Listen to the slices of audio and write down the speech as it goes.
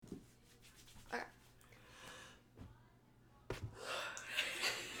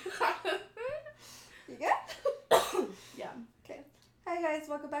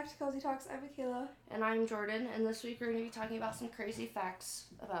welcome back to Cozy Talks. I'm Michaela. And I'm Jordan, and this week we're going to be talking about some crazy facts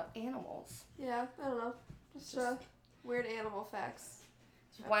about animals. Yeah, I don't know. Just weird animal facts.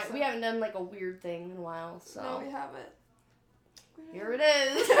 We haven't done like a weird thing in a while, so. No, we haven't. Here it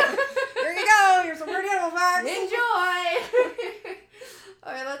is. Here you go. Here's some weird animal facts. Enjoy.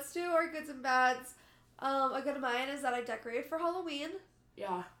 Alright, let's do our goods and bads. A good of mine is that I decorated for Halloween.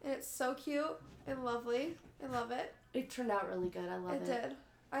 Yeah. And it's so cute and lovely. I love it. It turned out really good. I love it. It did.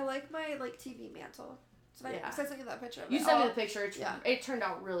 I like my TV mantle. I sent you that picture of you it. sent me the picture. Yeah. It turned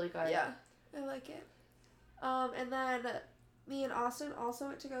out really good. Yeah. I like it. And then me and Austin also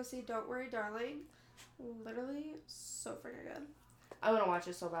went to go see Don't Worry Darling. Literally so freaking good. I want to watch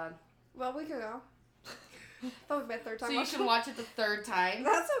it so bad. Well, we could go. That was my third time. So you should watch it the third time?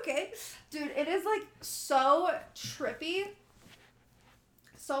 That's okay. Dude, it is like so trippy.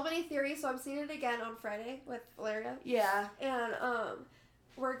 So many theories. So I'm seeing it again on Friday with Valeria. Yeah. And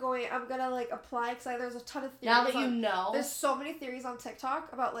I'm gonna like apply because there's a ton of theories. Now that you know. There's so many theories on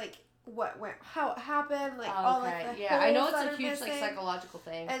TikTok about like how it happened, like okay. all like the I know holes it's that a are huge missing. like psychological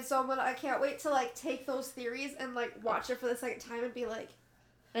thing. And so I can't wait to like take those theories and like watch it for the second time and be like,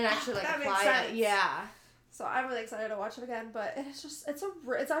 and actually like that apply makes sense. it. Yeah. So I'm really excited to watch it again, but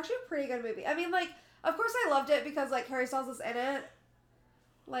it's actually a pretty good movie. I mean, like, of course I loved it because like Harry Styles is in it.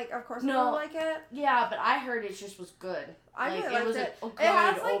 Like, of course I don't like it. Yeah, but I heard it just was good. I really liked it. It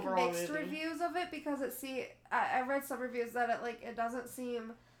has like overall mixed movie. reviews of it because I read some reviews that it doesn't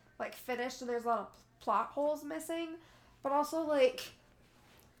seem like finished and there's a lot of plot holes missing, but also like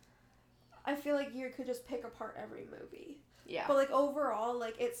I feel like you could just pick apart every movie. Yeah. But like overall,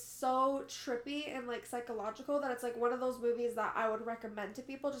 like it's so trippy and like psychological that it's like one of those movies that I would recommend to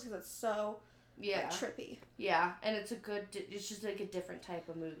people just because it's so like, trippy. Yeah, and it's just like a different type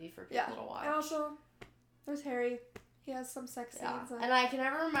of movie for people to watch. And also, there's Harry. He has some sex scenes. And I can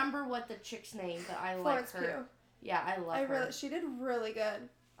never remember what the chick's name, but I like her. Pugh. Yeah, I love her. She did really good.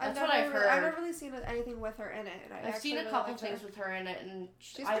 That's what I've heard. I've never really seen anything with her in it. And I've seen a couple things with her in it, and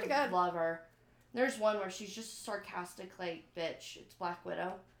she's pretty good. Love her. There's one where she's just a sarcastic, like, bitch. It's Black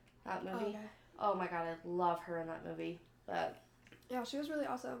Widow, that movie. Okay. Oh my god, I love her in that movie. But yeah, she was really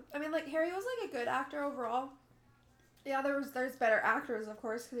awesome. I mean, like, Harry was, like, a good actor overall. Yeah, there's better actors, of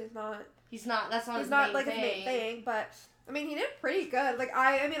course, because he's not his main thing, but, I mean, he did pretty good. Like,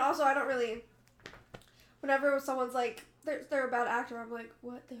 I mean, also, I don't really, whenever someone's, like, they're a bad actor, I'm like,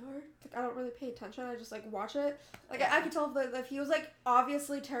 what, they are? Like, I don't really pay attention, I just, like, watch it. Like, I could tell if he was, like,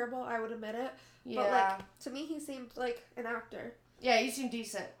 obviously terrible, I would admit it. yeah. But, like, to me, he seemed like an actor. Yeah, he seemed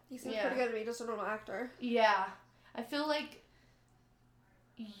decent. He seemed pretty good to me, just a normal actor. Yeah. I feel like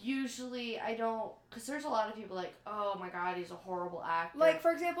usually I don't, because there's a lot of people like, oh my god, he's a horrible actor. Like,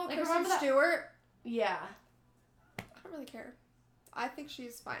 for example, like, Kristen Stewart. Yeah. I don't really care. I think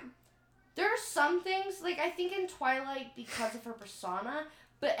she's fine. There are some things, like, I think in Twilight because of her persona,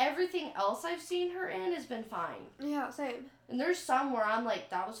 but everything else I've seen her in has been fine. Yeah, same. And there's some where I'm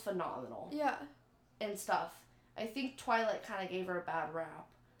like, that was phenomenal. Yeah. And stuff. I think Twilight kind of gave her a bad rap.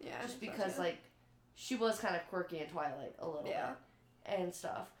 Yeah. Just because, like, she was kind of quirky in Twilight a little bit. And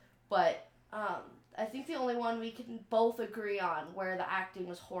stuff. But, I think the only one we can both agree on where the acting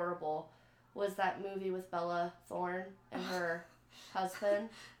was horrible was that movie with Bella Thorne and her husband.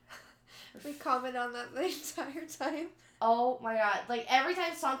 We commented on that the entire time. Oh my god. Like, every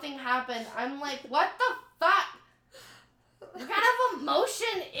time something happened, I'm like, what the fuck? What kind of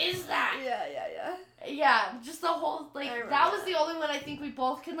emotion is that? Yeah. Yeah, just the whole, like, that was the only one I think we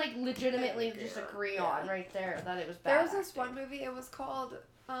both can, like, legitimately just agree on right there, that it was bad. There was this one movie, it was called,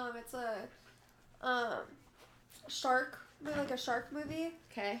 it's a, shark, like a shark movie.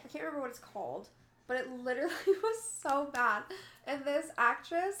 Okay. I can't remember what it's called, but it literally was so bad. And this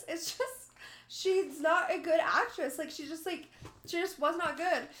actress is just, she's not a good actress. Like, she just was not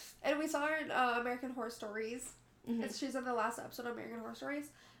good. And we saw her in American Horror Stories. Mm-hmm. And she's in the last episode of American Horror Stories.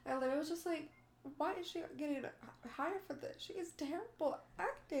 And I literally was just like, why is she getting hired for this? She is terrible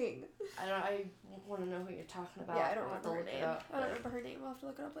acting. I want to know who you're talking about. Yeah, I don't remember her name. We'll have to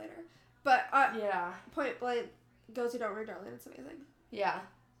look it up later. But, yeah. Point blank, go see Don't Worry Darling. It's amazing. Yeah.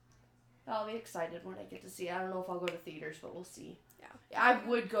 I'll be excited when I get to see it. I don't know if I'll go to theaters, but we'll see. Yeah. I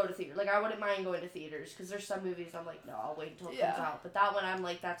would go to theaters. Like, I wouldn't mind going to theaters, because there's some movies I'm like, no, I'll wait until it comes out. But that one, I'm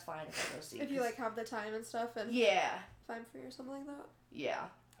like, that's fine if I go see it. If you, like, have the time and stuff and time free or something like that. Yeah.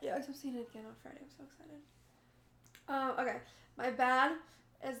 Yeah, I'm seeing it again on Friday. I'm so excited. Okay. My bad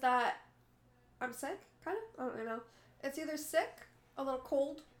is that I'm sick, kind of. I don't really know. It's either sick, a little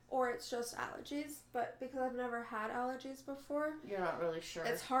cold, or it's just allergies. But because I've never had allergies before, you're not really sure.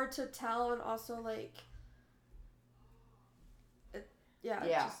 It's hard to tell, and also, like,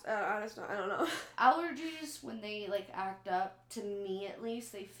 Yeah. I don't know. Allergies, when they like act up, to me at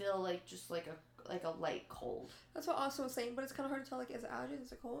least, they feel like just like a light cold. That's what Austin was saying, but it's kind of hard to tell. Like, is it allergies?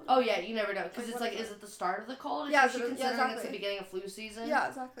 Is it cold? Oh yeah, you never know because it's like, is it the start of the cold? Especially considering exactly. It's the beginning of flu season. Yeah,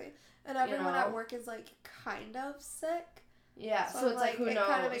 exactly. And everyone at work is like kind of sick. Yeah, so it's like who knows? It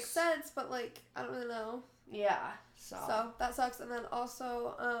kind of makes sense, but like I don't really know. Yeah. So that sucks, and then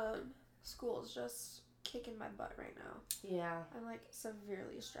also school's just kicking my butt right now. Yeah. I'm like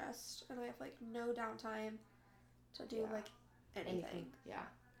severely stressed, and I have like no downtime to do like anything. Yeah.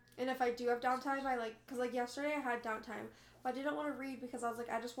 And if I do have downtime, I like, because like yesterday I had downtime, but I didn't want to read because I was like,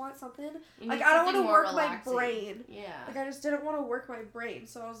 I just want something. Like, I don't want to work relaxing. My brain. Yeah. Like, I just didn't want to work my brain,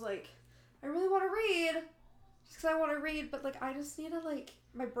 so I was like, I really want to read, just because I want to read, but like, I just need to like,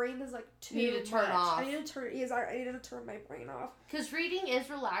 my brain is like too much. You need to turn off. I need to turn my brain off. Because reading is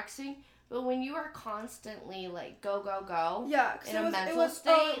relaxing. But when you are constantly like go yeah, in a mental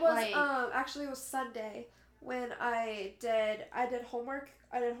state, actually it was Sunday when I did homework.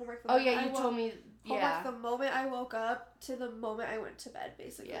 You told me. Homework the moment I woke up to the moment I went to bed,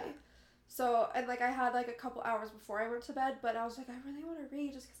 basically. Yeah. So, and like I had like a couple hours before I went to bed, but I was like, I really want to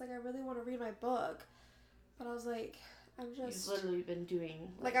read just because like I really want to read my book. But I was like, I'm just... You've literally been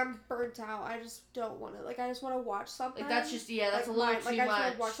doing... Like, I'm burnt out. I just don't want to... Like, I just want to watch something. Like, that's just... Yeah, that's like, a little too much. Like, I just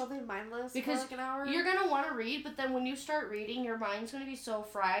want to watch something mindless for, like, an hour. You're going to want to read, but then when you start reading, your mind's going to be so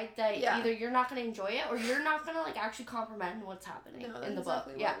fried that either you're not going to enjoy it or you're not going to, like, actually comprehend what's happening in the book.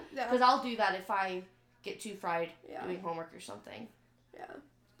 Yeah. Because I'll do that if I get too fried doing homework or something. Yeah.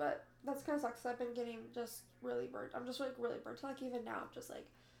 But that's kind of sucks. I've been getting just really burnt. I'm just, like, really burnt. Like, even now, I'm just, like,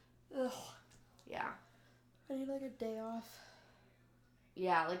 ugh. Yeah. I need, like, a day off.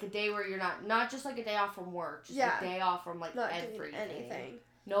 Yeah, like a day where you're not just like a day off from work, just a day off from like not everything. Doing anything.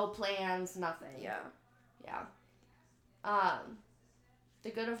 No plans, nothing. Yeah. Yeah. The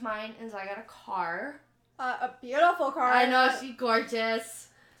good of mine is I got a car. A beautiful car. I know, she's gorgeous.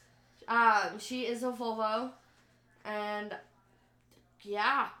 She is a Volvo, and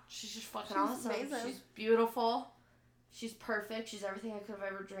yeah, she's just fucking awesome. Amazing. She's beautiful. She's perfect. She's everything I could have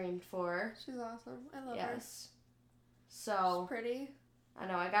ever dreamed for. She's awesome. I love her. So she's pretty. I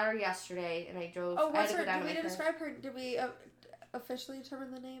know. I got her yesterday, and I drove. Oh, what's her? Did we describe her? Did we officially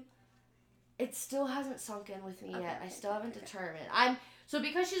determine the name? It still hasn't sunk in with me yet. I still haven't determined. So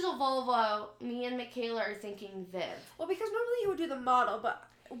because she's a Volvo, me and Michaela are thinking Viv. Well, because normally you would do the model, but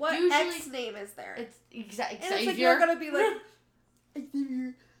what X name is there? It's exactly. And it's like you're gonna be like,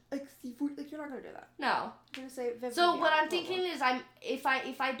 like seafood. Like you're not gonna do that. No. I'm gonna say Viv. So what I'm thinking is if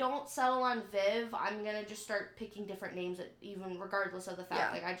I don't settle on Viv, I'm gonna just start picking different names even regardless of the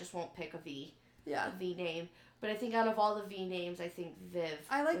fact like I just won't pick a V. Yeah. A V name. But I think out of all the V names, I think Viv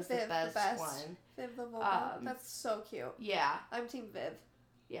was Viv, the best one. Viv the Volvo. That's so cute. Yeah. I'm team Viv.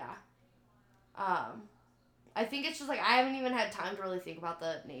 Yeah. I think it's just like I haven't even had time to really think about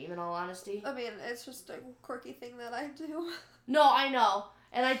the name in all honesty. I mein, it's just a quirky thing that I do. No, I know.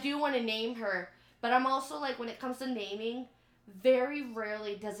 And I do want to name her. But I'm also like, when it comes to naming, very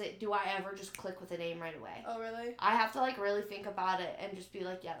rarely do I ever just click with a name right away. Oh, really? I have to like really think about it and just be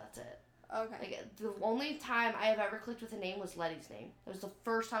like, yeah, that's it. Okay. Like, the only time I have ever clicked with a name was Letty's name. It was the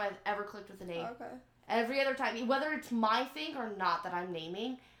first time I've ever clicked with a name. Okay. Every other time, whether it's my thing or not that I'm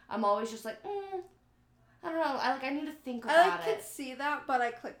naming, I'm always just like, I don't know. I need to think about it. I can see that, but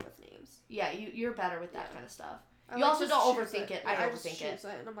I click with names. Yeah, you're better with that kind of stuff. You also don't overthink it. I overthink it.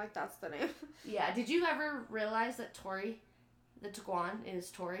 And I'm like, that's the name. Yeah. Did you ever realize that Tori, the Tiguan,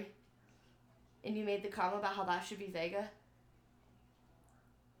 is Tori? And you made the comment about how that should be Vega?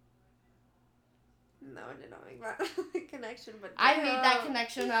 No, I did not make that connection, but I made that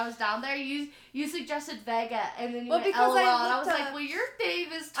connection when I was down there. You suggested Vega, and then you went LOL, and I was like, well, your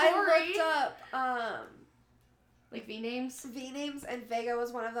name is Tori. I looked up, like V-names? V-names, and Vega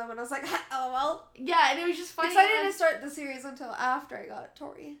was one of them, and I was like, LOL. Yeah, and it was just funny. Because I didn't start the series until after I got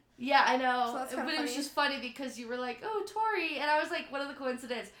Tori. Yeah, I know. So that's but funny. It was just funny because you were like, oh, Tori, and I was like, what are the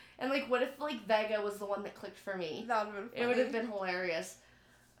coincidences? And like, what if like Vega was the one that clicked for me? That would have been funny. It would have been hilarious.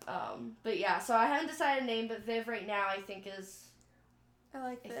 But yeah, so I haven't decided a name, but Viv right now I think is... I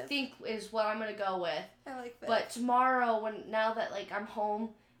like Viv. I think is what I'm going to go with. I like Viv. But tomorrow, now that like I'm home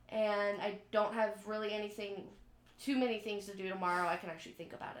and I don't have really too many things to do tomorrow, I can actually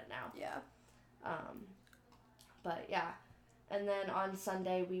think about it now. Yeah. But yeah. And then on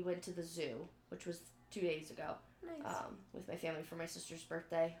Sunday we went to the zoo, which was 2 days ago. Nice. With my family for my sister's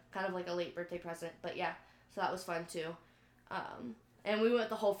birthday. Kind of like a late birthday present, but yeah. So that was fun too. And we went with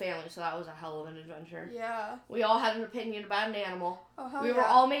the whole family, so that was a hell of an adventure. Yeah. We all had an opinion about an animal. Oh, hell We were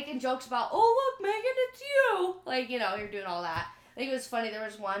all making jokes about, oh, look, Megan, it's you. Like, you're doing all that. I think it was funny. There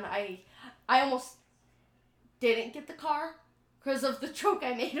was one I almost didn't get the car because of the joke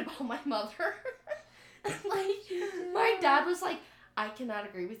I made about my mother. Like, my dad was like, I cannot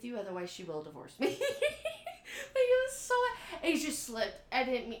agree with you, otherwise she will divorce me. Like, it was so... It just slipped.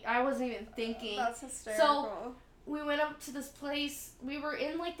 I wasn't even thinking. That's hysterical. So, we went up to this place. We were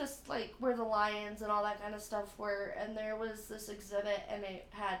in, like, this, like, where the lions and all that kind of stuff were, and there was this exhibit, and it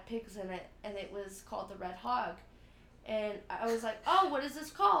had pigs in it, and it was called the Red Hog. And I was like, oh, what is this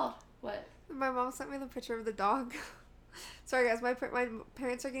called? What? My mom sent me the picture of the dog. Sorry, guys. My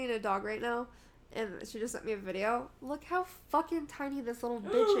parents are getting a dog right now, and she just sent me a video. Look how fucking tiny this little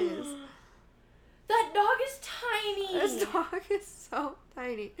bitch is. That dog is tiny. This dog is so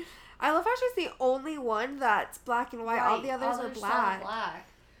tiny. I love how she's the only one that's black and white. Right. All the others are black.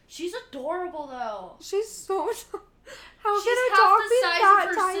 She's adorable, though. She's so... How can a dog be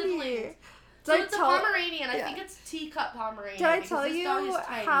that tiny? Siblings. So it's a Pomeranian. I think it's teacup Pomeranian. Did I tell you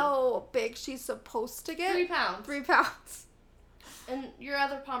how big she's supposed to get? 3 pounds. 3 pounds. And your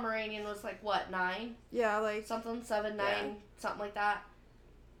other Pomeranian was like, what, 9? Yeah, like... Something, 7, 9, something like that.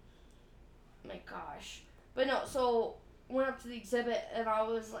 My gosh. But no, so went up to the exhibit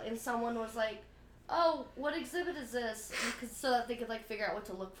and someone was like, oh, what exhibit is this? Because so that they could like figure out what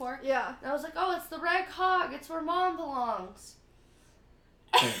to look for. Yeah. And I was like, oh, it's the Red Hog. It's where Mom belongs.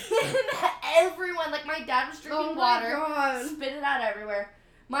 And everyone, like my dad was drinking water, spit it out everywhere.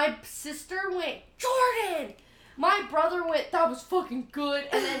 My sister went, Jordan! My brother went, that was fucking good.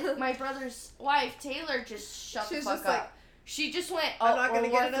 And then my brother's wife, Taylor, just shut the fuck up. She just went, oh, I'm not going to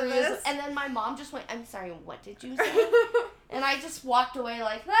get into this. And then my mom just went, I'm sorry, what did you say? And I just walked away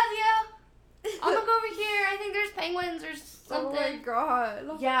like, love you. I'm going to go over here. I think there's penguins or something. Oh my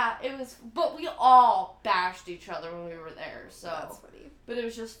god. Yeah, it was, but we all bashed each other when we were there, so. That's funny. But it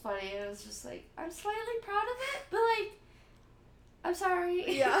was just funny. It was just like, I'm slightly proud of it, but like, I'm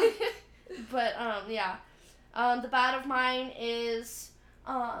sorry. Yeah. But, yeah. The bad of mine is,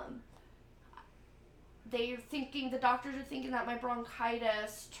 the doctors are thinking that my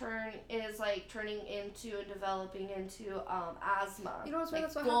bronchitis is like turning into and developing into asthma. You know what's weird?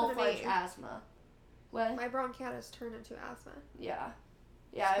 Like that's what happened to me. asthma. What? My bronchitis turned into asthma. Yeah.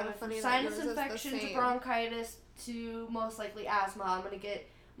 Yeah, I went from sinus infection to bronchitis to most likely asthma. I'm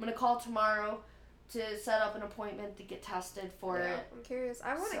gonna call tomorrow to set up an appointment to get tested for it. I'm curious.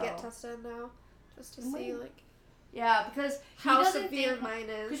 I want to get tested now, just to see like. Yeah, because how severe mine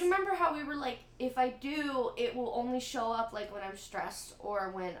is. Because remember how we were like, if I do, it will only show up like when I'm stressed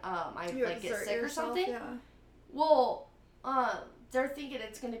or when I like get sick or something. Yeah. Well, they're thinking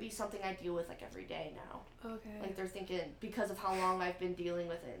it's gonna be something I deal with like every day now. Okay. Like they're thinking because of how long I've been dealing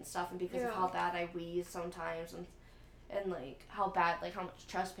with it and stuff, and because of how bad I wheeze sometimes, and like how bad, like how much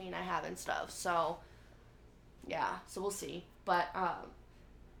chest pain I have and stuff. So, yeah. So we'll see, but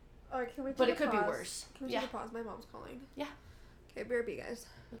Alright, can we take but a it could pause? be worse. Can we take a pause? My mom's calling. Yeah. Okay, BRB, guys.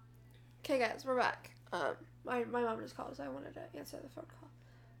 Okay, guys, we're back. My mom just called, so I wanted to answer the phone call.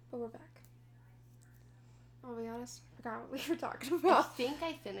 But we're back. I'll be honest, I forgot what we were talking about. I think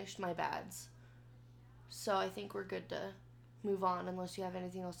I finished my bads. So I think we're good to move on unless you have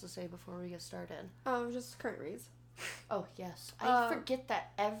anything else to say before we get started. Just current reads. Oh, yes. I forget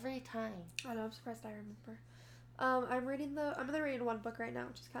that every time. I know, I'm surprised I remember. I'm only reading one book right now,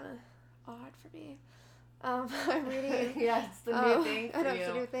 which is kind of odd for me. I'm reading... yeah, it's the new thing for I know, you. it's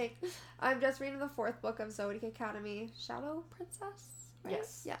the new thing. I'm just reading the 4th book of Zodiac Academy, Shadow Princess? Right?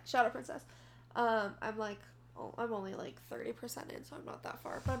 Yes. Yeah, Shadow Princess. I'm only like 30% in, so I'm not that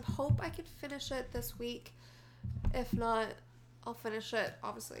far. But I hope I can finish it this week. If not, I'll finish it,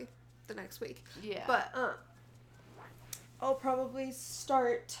 obviously, the next week. Yeah. But, I'll probably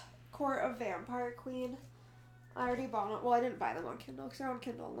start Court of Vampire Queen. I already bought it. Well, I didn't buy them on Kindle because they're on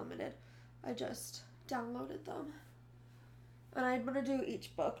Kindle Unlimited. I just downloaded them. And I'm going to do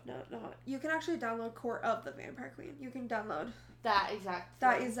each book. No. You can actually download Court of the Vampire Queen. You can download that exact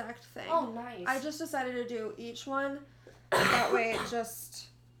thing. Oh, nice. I just decided to do each one. That way it just...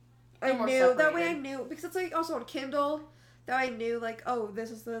 I knew. Because it's like also on Kindle. That I knew like, oh,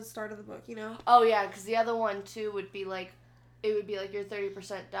 this is the start of the book, you know? Oh, yeah, because the other one, too, would be like... It would be like you're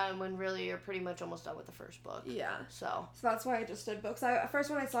 30% done when really you're pretty much almost done with the first book. Yeah. So that's why I just did books. First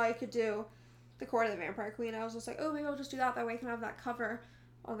when I saw I could do the Court of the Vampire Queen, I was just like, oh, maybe I'll just do that. That way I can have that cover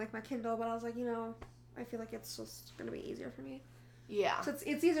on like my Kindle. But I was like, I feel like it's just going to be easier for me. Yeah. So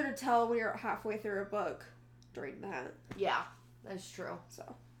it's easier to tell when you're halfway through a book during that. Yeah, that's true.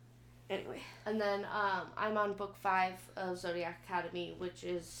 So, anyway. And then I'm on book 5 of Zodiac Academy, which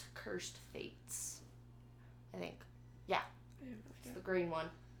is Cursed Fates, I think. Yeah. It's the green one.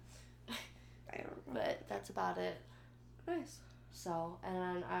 I don't know. But that's about it. Nice. So,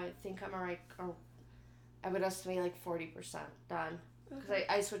 and I think I would estimate like 40% done. Because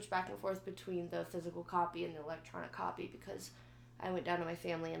I switched back and forth between the physical copy and the electronic copy because I went down to my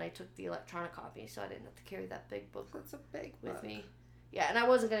family and I took the electronic copy, so I didn't have to carry that big book. That's a big book with me. Yeah, and I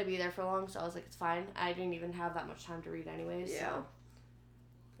wasn't going to be there for long, so I was like, it's fine. I didn't even have that much time to read anyways, so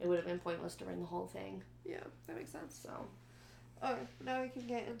it would have been pointless to bring the whole thing. Yeah, that makes sense. So. Okay, now we can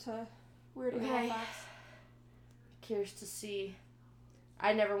get into weird animal facts. Curious to see.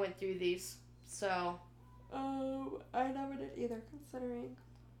 I never went through these, so. Oh, I never did either, considering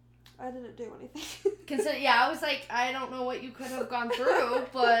I didn't do anything. I was like, I don't know what you could have gone through,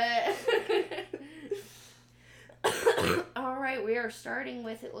 but. Alright, we are starting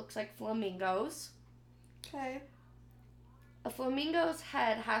with, it looks like flamingos. Okay. A flamingo's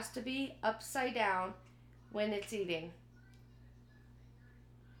head has to be upside down when it's eating.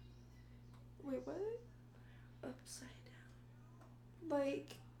 Wait, what? Upside down.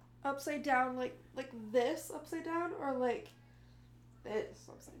 Like, upside down, like this upside down, or like this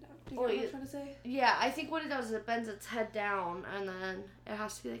upside down? Do you know what I'm trying to say? Yeah, I think what it does is it bends its head down, and then it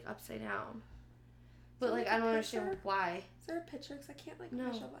has to be, like, upside down. But, like, I don't understand why. Is there a picture? Because I can't, like,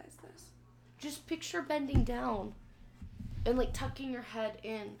 visualize this. Just picture bending down and, like, tucking your head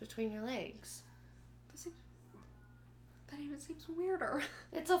in between your legs. That even seems weirder.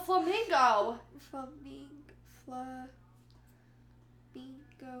 It's a flamingo. Flamingo.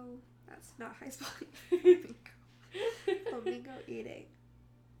 That's not high spelling. Flamingo eating.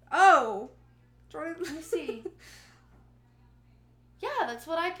 Oh! Jordan. Let me see. Yeah, that's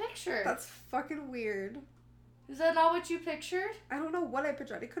what I pictured. That's fucking weird. Is that not what you pictured? I don't know what I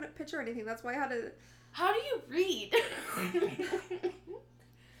pictured. I couldn't picture anything. That's why I had to... How do you read?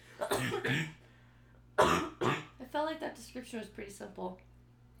 I felt like that description was pretty simple.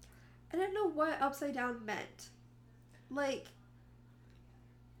 I didn't know what upside down meant. Like...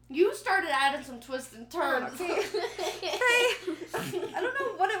 You started adding some twists and turns. Okay. I don't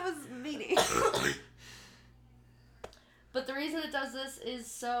know what it was meaning. But the reason it does this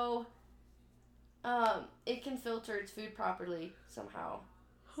is so it can filter its food properly somehow.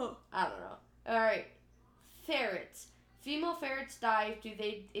 Huh. I don't know. Alright. Ferrets. Female ferrets die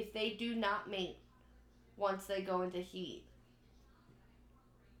if they do not mate once they go into heat.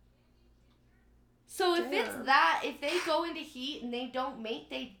 So if if they go into heat and they don't mate,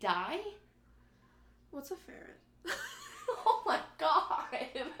 they die? What's a ferret? Oh my god.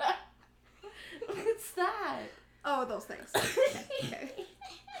 What's that? Oh, those things. Okay,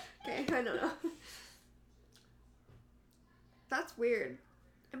 I don't know. That's weird.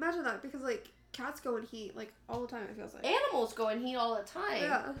 Imagine that, because, like, cats go in heat, like, all the time, it feels like. Animals go in heat all the time.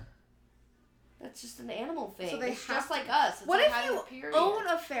 Yeah. That's just an animal thing. So it's just like us. It's what like if you own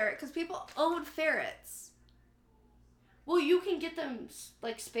a ferret? Because people own ferrets. Well, you can get them,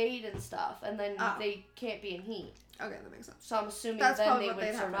 like, spayed and stuff, and then they can't be in heat. Okay, that makes sense. So I'm assuming then they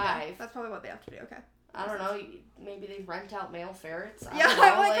would survive. That's probably what they have to do, okay. I don't know. Maybe they rent out male ferrets. Yeah,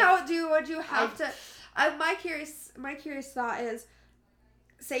 I'm like, how would you have to... my curious thought is,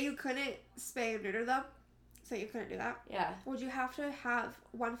 say you couldn't spay and neuter them. Say you couldn't do that. Yeah. Would you have to have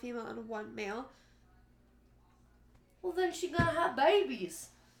one female and one male? Well, then she's gonna have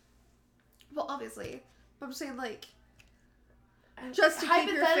babies. Well, obviously. But I'm saying, like, just to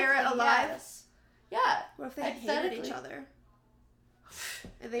keep your ferret alive? Yes. Yeah. What if they hated each other?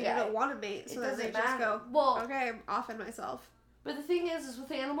 And they didn't want to mate, so then they just go, okay, I'm offing myself. But the thing is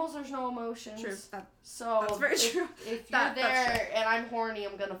with animals, there's no emotions. True. That's very true. If you're there and I'm horny,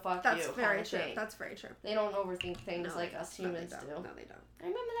 I'm gonna fuck you. That's very true. That's very true. They don't overthink things like us humans do. No, they don't. I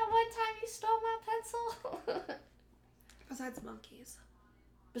remember that one time you stole my pencil. Besides monkeys.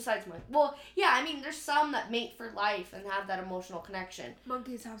 Well, yeah, I mean, there's some that mate for life and have that emotional connection.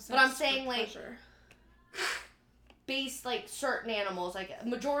 Monkeys have sex. But I'm saying, like, like, certain animals, like, a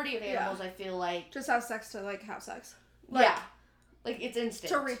majority of animals, I feel like... just have sex to, like, have sex. Like, yeah. Like, it's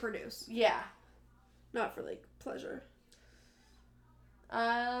instinct. To reproduce. Yeah. Not for, like, pleasure.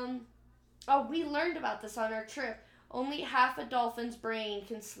 Oh, we learned about this on our trip. Only half a dolphin's brain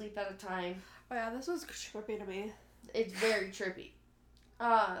can sleep at a time. Oh, yeah, this was trippy to me. It's very trippy.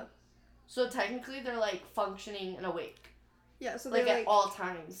 So technically they're, like, functioning and awake. Yeah, so they're, like, at all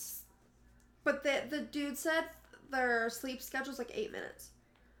times. But the dude said their sleep schedule's, like, 8 minutes.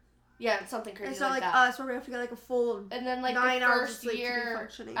 Yeah, it's something crazy it's not like that. Us, where we have to get, like, a full and then, like, 9 the hours first of sleep year to be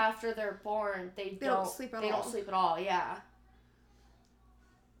functioning. After they're born, they don't sleep at all. They don't sleep at all, yeah.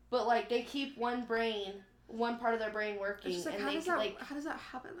 But, like, they keep one part of their brain working. Just, like, and how does that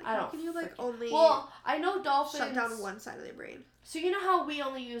happen? Like, how can you, like, only... Well, I know dolphins... shut down one side of their brain. So, you know how we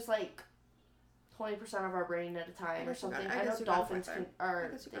only use, like, 20% of our brain at a time or something. I know dolphins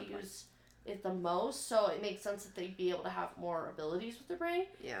they use it the most, so it makes sense that they'd be able to have more abilities with their brain.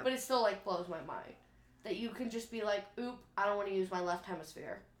 Yeah. But it still, like, blows my mind. That you can just be like, oop, I don't want to use my left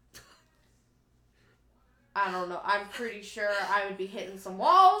hemisphere. I don't know. I'm pretty sure I would be hitting some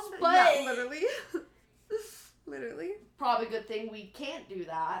walls, but... Yeah, literally. Literally. Probably a good thing we can't do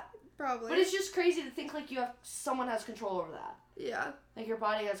that. Probably. But it's just crazy to think, like, someone has control over that. Yeah. Like, your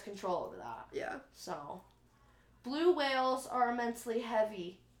body has control over that. Yeah. So. Blue whales are immensely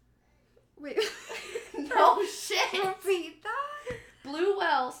heavy. Wait. No shit. Repeat that? Blue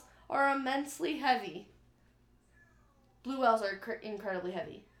whales are immensely heavy. Blue whales are incredibly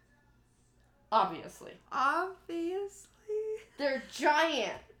heavy. Obviously. They're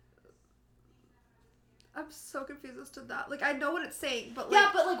giant. I'm so confused as to that. Like, I know what it's saying, but like...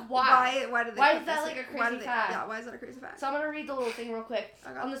 Yeah, but like, why? Why do they... Why is that like a crazy fact? Yeah, why is that a crazy fact? So I'm going to read the little thing real quick.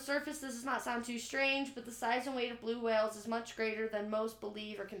 Okay. On the surface, this does not sound too strange, but the size and weight of blue whales is much greater than most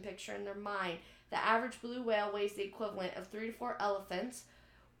believe or can picture in their mind. The average blue whale weighs the equivalent of 3 to 4 elephants,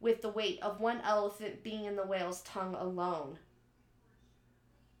 with the weight of one elephant being in the whale's tongue alone.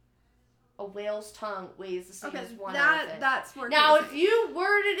 A whale's tongue weighs the same as one elephant. That's more now, crazy. if you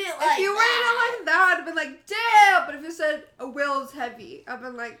worded it like that, I'd have been like, damn! But if you said a whale's heavy, I've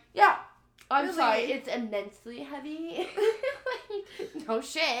been like... Yeah. I'm really? sorry, it's immensely heavy. No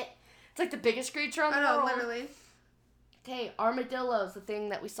shit. It's like the biggest creature on the world. Literally. Okay, armadillos, the thing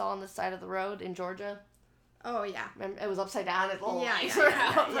that we saw on the side of the road in Georgia. Oh, yeah. Remember, it was upside down at the little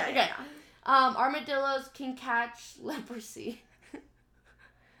Yeah. Armadillos can catch leprosy.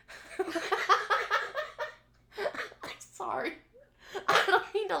 I'm sorry. I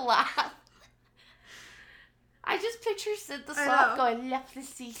don't mean to laugh. I just picture Sid the Sloth going,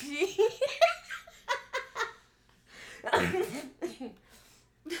 leprosy.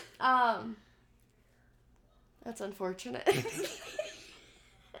 That's unfortunate.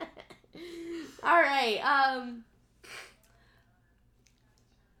 Alright,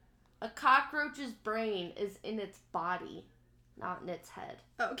 a cockroach's brain is in its body, not in its head.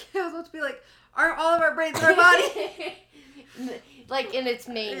 Okay, I was about to be like, aren't all of our brains in our body? Like in its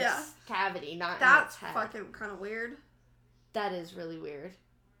main cavity, not in its head. That's fucking kind of weird. That is really weird.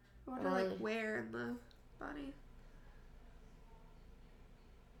 I wonder, like, where in the body?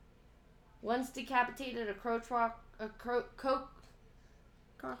 Once decapitated, a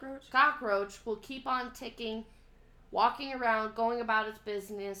cockroach will keep on ticking, walking around, going about its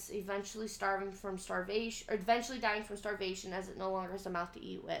business, eventually dying from starvation as it no longer has a mouth to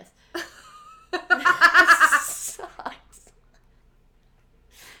eat with. Sucks.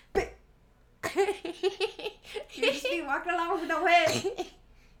 You just be walking along with no head.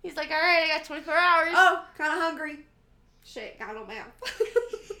 He's like, alright, I got 24 hours. Oh, kind of hungry. Shit, got no mouth.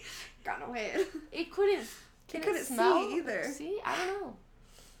 Got no head. It couldn't smell see either. See? I don't know.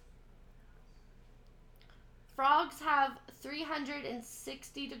 Frogs have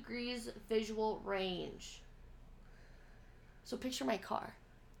 360 degrees visual range. So picture my car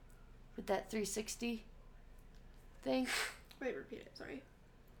with that 360 thing. Wait, repeat it. Sorry.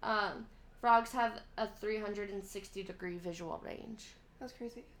 Frogs have a 360 degree visual range. That's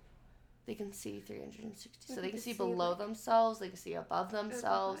crazy. They can see 360. So they can see below themselves. They can see above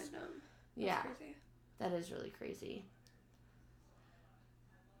themselves. Yeah. Crazy. That is really crazy.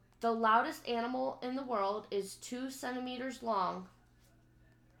 The loudest animal in the world is 2 centimeters long.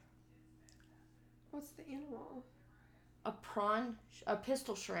 What's the animal? A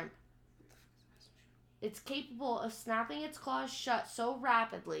pistol shrimp. It's capable of snapping its claws shut so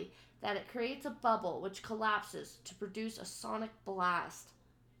rapidly that it creates a bubble which collapses to produce a sonic blast.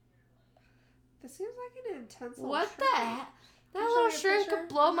 This seems like an intense little What shrimp. the heck? That little shrimp could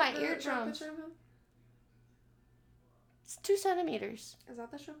blow my eardrums. It's 2 centimeters. Is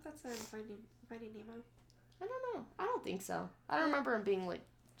that the shrimp that's in Finding Nemo? I don't know. I don't think so. I don't remember him being like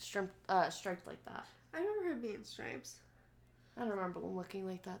striped like that. I remember him being stripes. I don't remember him looking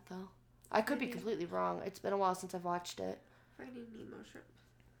like that though. I could be completely wrong. It's been a while since I've watched it. Finding Nemo shrimp.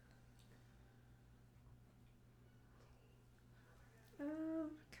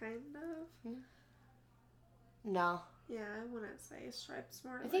 Kind of. No. Yeah, I wouldn't say stripes.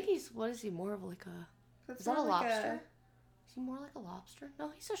 More. I think what is he? More of like a. Is that a lobster? Is he more like a lobster? No,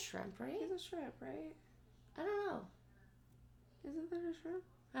 he's a shrimp, right? He's a shrimp, right? I don't know. Isn't that a shrimp?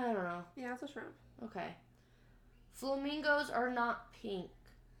 I don't know. Yeah, it's a shrimp. Okay. Flamingos are not pink.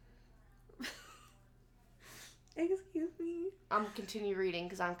 Excuse me. I'm continue reading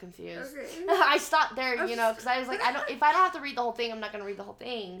because I'm confused. Okay. I stopped there, because I was like, if I don't have to read the whole thing, I'm not gonna read the whole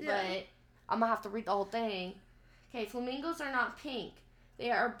thing. Yeah. But I'm gonna have to read the whole thing. Okay, flamingos are not pink.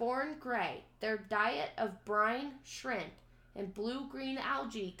 They are born gray. Their diet of brine, shrimp, and blue-green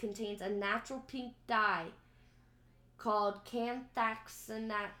algae contains a natural pink dye called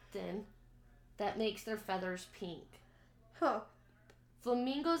canthaxanthine that makes their feathers pink. Huh.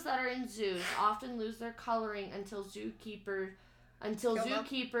 Flamingos that are in zoos often lose their coloring until zookeepers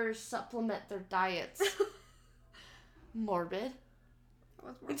supplement their diets. Morbid.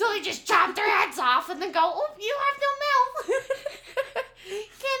 Until they just chop their heads off and then go, oh, you have no mouth. Can't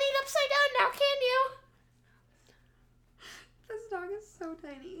eat upside down now, can you? This dog is so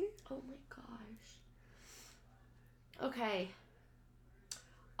tiny. Oh my gosh. Okay.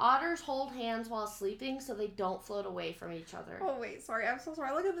 Otters hold hands while sleeping so they don't float away from each other. Oh, wait. Sorry. I'm so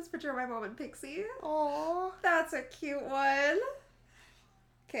sorry. Look at this picture of my mom and Pixie. Aww. That's a cute one.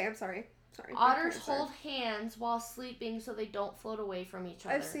 Okay, I'm sorry. Sorry. Otters hold hands while sleeping so they don't float away from each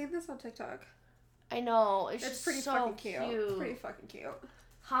other. I've seen this on TikTok. I know. It's just pretty so fucking cute. It's pretty fucking cute.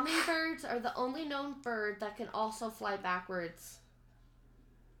 Hummingbirds are the only known bird that can also fly backwards.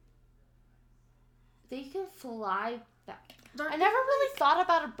 They can fly back. I never really thought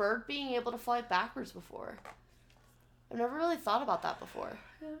about a bird being able to fly backwards before. I've never really thought about that before.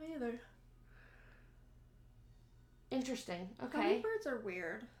 Yeah, me either. Interesting. Okay. Hummingbirds are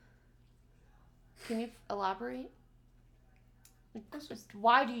weird. Can you elaborate?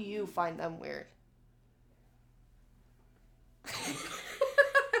 Why do you find them weird?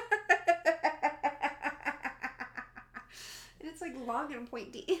 It's like long and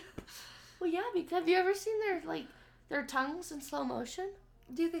pointy. Well, yeah, because have you ever seen their tongues in slow motion?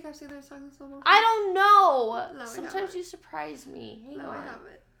 Do you think I've seen their tongues in slow motion? I don't know. No, sometimes you surprise me. Hang on. I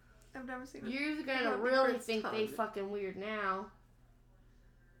haven't. I've never seen them. You're gonna really think they fucking weird now.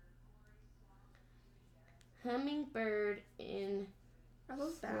 Hummingbird in Are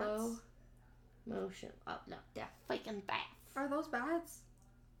those bats? Slow motion. Oh, no, they're fucking bats. Are those bats?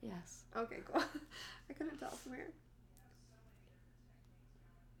 Yes. Okay, cool. I couldn't tell from here.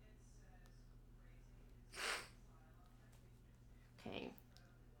 Okay.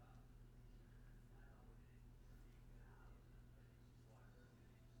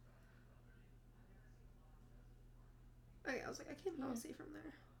 Okay, I was like, I can't see from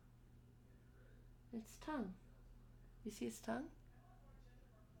there. Its tongue. You see its tongue?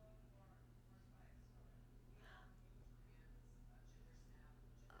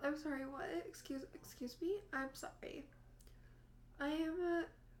 I'm sorry, what? Excuse me? I'm sorry.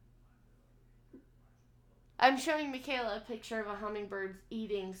 I'm showing Michaela a picture of a hummingbird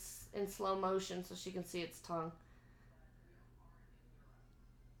eating in slow motion so she can see its tongue.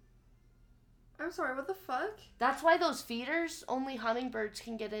 I'm sorry, what the fuck? That's why those feeders, only hummingbirds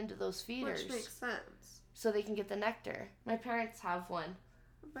can get into those feeders. Which makes sense. So they can get the nectar. My parents have one.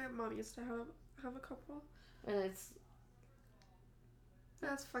 My mom used to have a couple. And it's...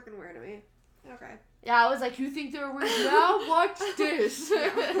 That's fucking weird to me. Okay. Yeah, I was like, you think they're weird? Now watch this.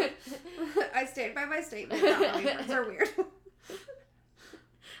 I stand by my statement that hummingbirds are weird.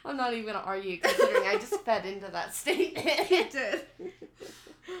 I'm not even going to argue considering I just fed into that statement. You did.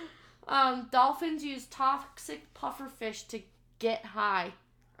 Dolphins use toxic pufferfish to get high.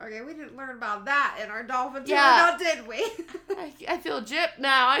 Okay, we didn't learn about that in our dolphin tour, now did we? I feel gypped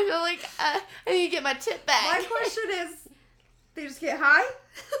now. I feel like I need to get my tip back. My question is, they just get high?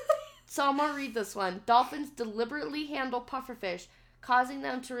 So I'm going to read this one. Dolphins deliberately handle pufferfish, causing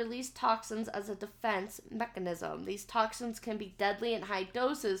them to release toxins as a defense mechanism. These toxins can be deadly in high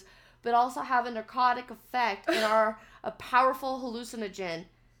doses, but also have a narcotic effect and are a powerful hallucinogen,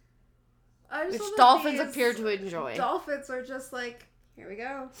 which dolphins appear to enjoy. Dolphins are just like, here we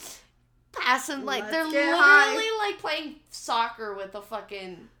go. Passing, like, they're literally like playing soccer with a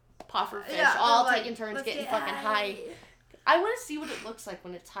fucking pufferfish, all taking turns getting fucking high. I want to see what it looks like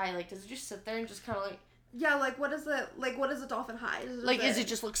when it's high. Like, does it just sit there and just kind of like... Yeah, like, what is a dolphin high? Is it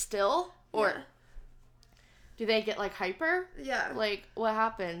just look still? Or do they get, like, hyper? Yeah. Like, what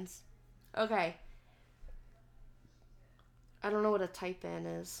happens? Okay. I don't know what a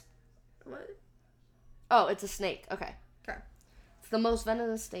taipan is. What? Oh, it's a snake. Okay. Okay. It's the most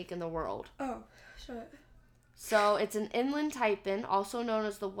venomous snake in the world. Oh, shit. So, it's an inland taipan, also known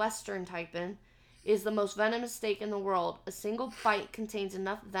as the western taipan. Is the most venomous snake in the world. A single bite contains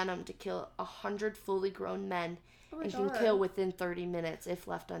enough venom to kill 100 fully grown men and can kill within 30 minutes if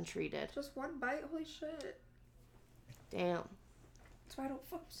left untreated. Just one bite? Holy shit. Damn. That's why I don't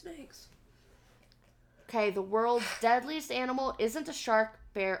fuck with snakes. Okay, the world's deadliest animal isn't a shark,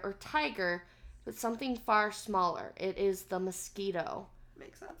 bear, or tiger, but something far smaller. It is the mosquito.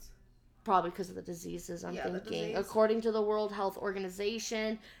 Makes sense. Probably because of the diseases I'm thinking. According to the World Health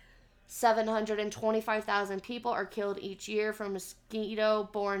Organization, 725,000 people are killed each year from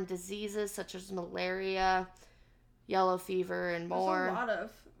mosquito-borne diseases such as malaria, yellow fever, and more. There's a lot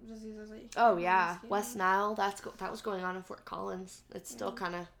of diseases. Oh, yeah. West Nile, that was going on in Fort Collins. It's still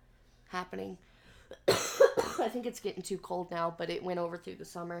kind of happening. I think it's getting too cold now, but it went over through the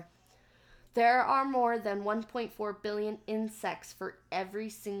summer. There are more than 1.4 billion insects for every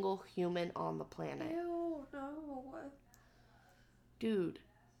single human on the planet. Ew, no. Dude.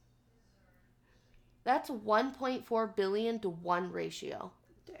 That's 1.4 billion to 1 ratio.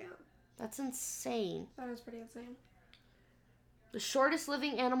 Damn. That's insane. That is pretty insane. The shortest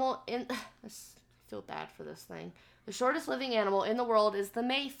living animal in... I feel bad for this thing. The shortest living animal in the world is the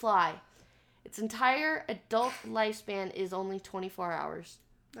mayfly. Its entire adult lifespan is only 24 hours.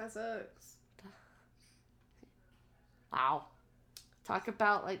 That sucks. Wow. Talk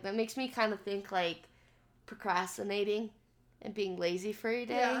about, like, that makes me kind of think, like, procrastinating and being lazy for a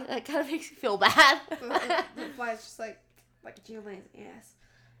day. Yeah. That kind of makes me feel bad. The fly's just like you lazy ass.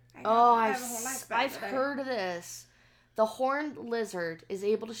 I've heard of this. The horned lizard is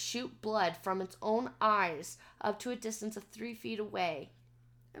able to shoot blood from its own eyes up to a distance of 3 feet away.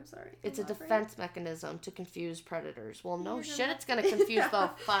 I'm sorry. It's a defense mechanism to confuse predators. Well, no shit, it's going to confuse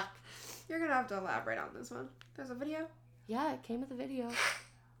the fuck. You're going to have to elaborate on this one. There's a video? Yeah, it came with a video.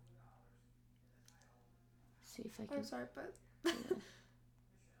 See if I can... I'm sorry, but... Yeah.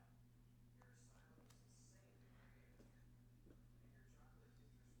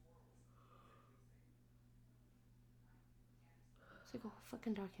 It's like a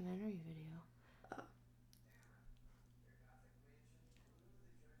fucking documentary video.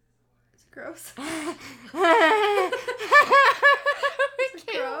 Is it gross? Is it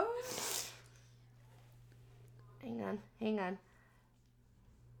gross? Hang on.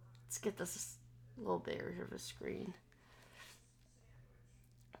 Let's get this a little bigger of a screen.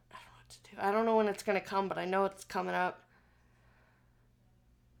 I don't know what to do. I don't know when it's going to come, but I know it's coming up.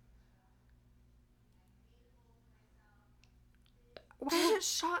 Why is it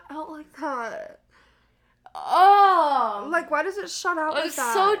shot out like that? Oh! Like, why does it shut out like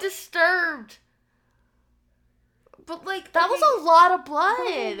that? I'm so disturbed. But, like... That was a lot of blood.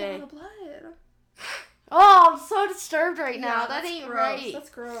 That was a lot of blood. Oh, I'm so disturbed right now. That ain't gross. right. That's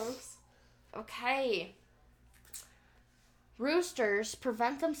gross. Okay. Roosters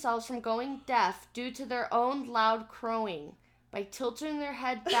prevent themselves from going deaf due to their own loud crowing by tilting their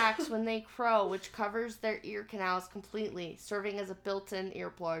head backs when they crow, which covers their ear canals completely, serving as a built-in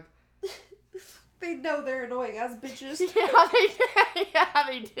earplug. They know they're annoying as bitches. Yeah,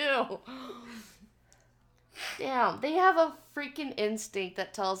 they do. Damn, they have a freaking instinct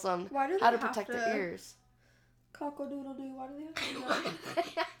that tells them how to protect their ears. Cock-a-doodle-doo, why do they have to do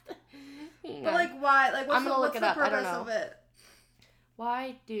that? But, like, why? Like, what's the purpose of it?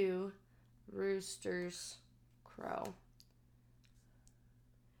 Why do roosters crow?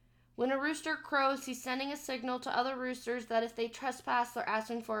 When a rooster crows, he's sending a signal to other roosters that if they trespass, they're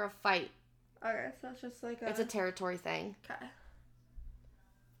asking for a fight. Okay, so it's just like It's a territory thing. Okay.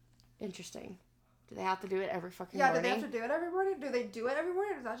 Interesting. Do they have to do it every fucking morning? Yeah, do they have to do it every morning? Do they do it every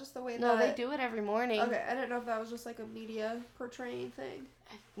morning? Or is that just the way No, they do it every morning. Okay, I didn't know if that was just like a media portraying thing.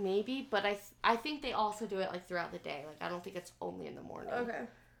 Maybe, but I think they also do it like throughout the day. Like, I don't think it's only in the morning. Okay.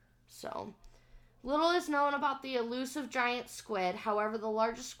 So, little is known about the elusive giant squid. However, the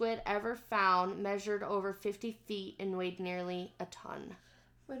largest squid ever found measured over 50 feet and weighed nearly a ton.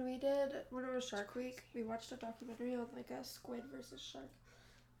 When it was Shark Week, we watched a documentary on like a squid versus shark.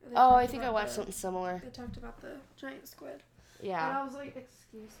 Oh, I think I watched something similar. They talked about the giant squid. Yeah. And I was like,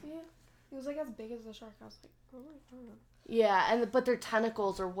 excuse me? It was like as big as the shark. I was like, oh my god. Yeah, but their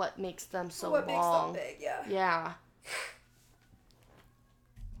tentacles are what makes them so long. What makes them big, yeah. Yeah.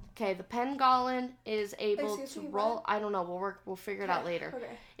 Okay, the pangolin is able to roll... What? I don't know. We'll figure it out later.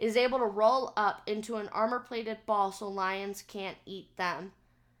 Okay. Is able to roll up into an armor-plated ball so lions can't eat them.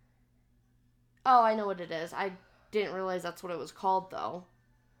 Oh, I know what it is. I didn't realize that's what it was called, though.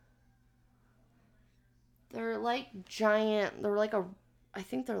 They're like giant... I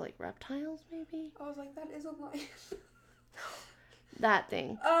think they're like reptiles, maybe? I was like, that is a lion. That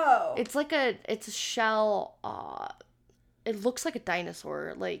thing. Oh. It's a shell... It looks like a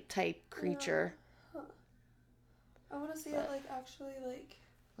dinosaur, like, type creature. Yeah. Huh. I want to see it, like, actually, like...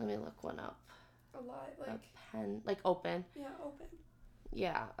 Let me look one up. Alive, like... A pen... Like, open. Yeah, open.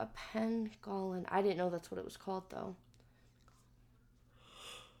 Yeah, a pangolin. I didn't know that's what it was called, though.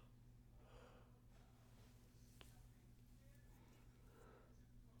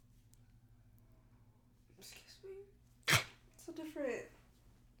 Excuse me? It's a different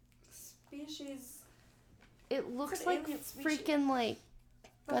species... It looks like freaking, like...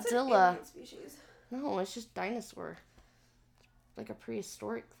 That's Godzilla. An alien species. No, it's just dinosaur. Like a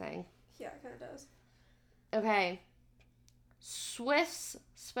prehistoric thing. Yeah, it kind of does. Okay. Swifts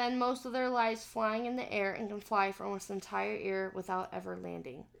spend most of their lives flying in the air and can fly for almost an entire year without ever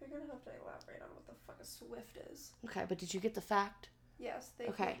landing. You're going to have to elaborate on what the fuck a swift is. Okay, but did you get the fact? Yes, they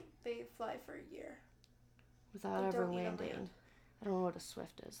fly for a year. Without ever landing. I don't know what a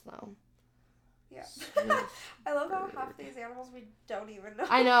swift is, though. Yeah. I love how half these animals we don't even know.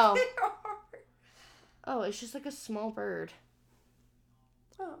 I know. What they are. Oh, it's just like a small bird.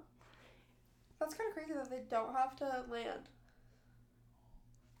 Oh. That's kind of crazy that they don't have to land.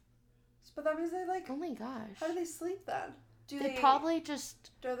 But that means they Oh my gosh. How do they sleep then? They probably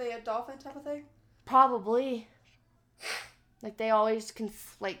just... Are they a dolphin type of thing? Probably. Like they always can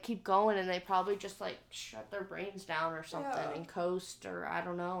keep going and they probably just shut their brains down or something and coast or I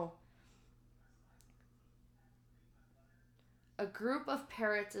don't know. A group of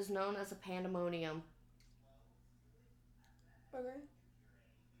parrots is known as a pandemonium. Okay.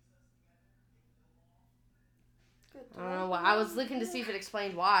 I don't know why. I was looking to see if it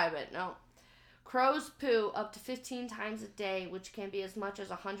explained why, but no. Crows poo up to 15 times a day, which can be as much as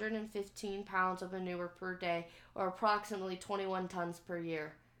 115 pounds of manure per day, or approximately 21 tons per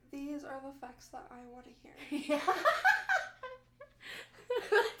year. These are the facts that I want to hear. Yeah.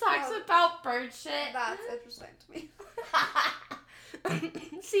 Talks about bird shit. That's interesting to me.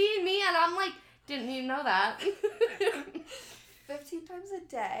 See, me, and I'm like, didn't even know that. 15 times a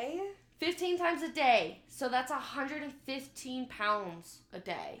day? 15 times a day. So that's 115 pounds a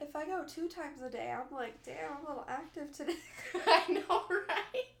day. If I go 2 times a day, I'm like, damn, I'm a little active today. I know,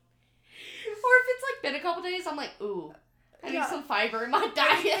 right? Or if it's been a couple days, I'm like, ooh, I need some fiber in my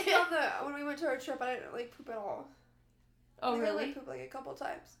diet. When we went to our trip, I didn't poop at all. Oh, really? I pooped a couple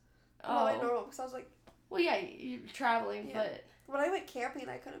times. Oh. Not normal, because I was like... Well, yeah, you're traveling, but... When I went camping,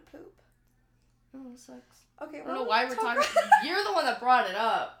 I couldn't poop. Oh, that sucks. Okay, I don't know why we're talking... You're the one that brought it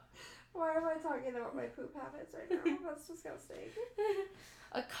up. Why am I talking about my poop habits right now? That's disgusting.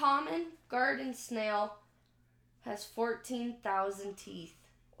 A common garden snail has 14,000 teeth.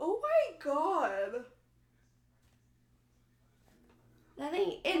 Oh my god. That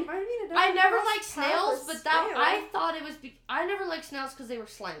ain't... I never liked snails, but I thought it was... I never liked snails because they were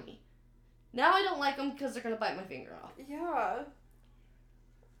slimy. Now I don't like them because they're going to bite my finger off. Yeah.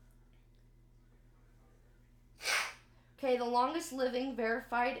 Okay, the longest living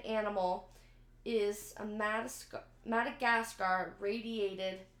verified animal is a Madagascar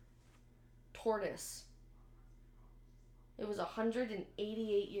radiated tortoise. It was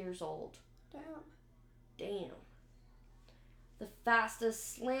 188 years old. Damn. The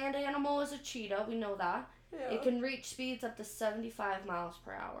fastest land animal is a cheetah. We know that. Yeah. It can reach speeds up to 75 miles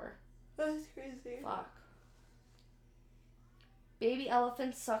per hour. That's crazy. Fuck. Baby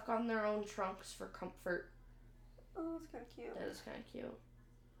elephants suck on their own trunks for comfort. Oh, that's kind of cute. That is kind of cute.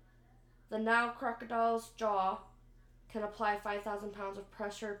 The Nile crocodile's jaw can apply 5,000 pounds of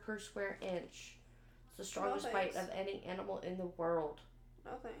pressure per square inch. It's the strongest bite of any animal in the world.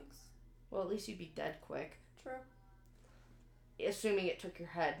 No thanks. Well, at least you'd be dead quick. True. Assuming it took your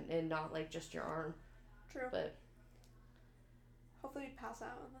head and not just your arm. True. But hopefully you'd pass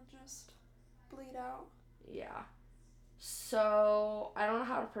out and then just bleed out. Yeah. So, I don't know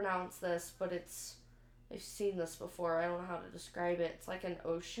how to pronounce this, but I've seen this before. I don't know how to describe it. It's like an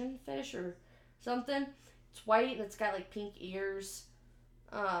ocean fish or something. It's white and it's got pink ears.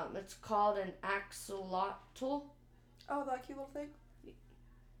 It's called an axolotl. Oh, that cute little thing?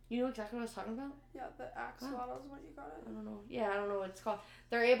 You know exactly what I was talking about? Yeah, the axolotl is what you got it. I don't know. Yeah, I don't know what it's called.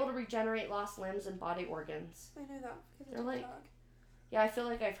 They're able to regenerate lost limbs and body organs. I knew that because of TikTok. Yeah, I feel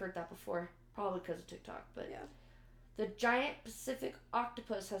like I've heard that before. Probably because of TikTok, but yeah. The giant Pacific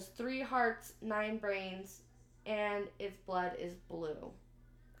octopus has 3 hearts, 9 brains, and its blood is blue.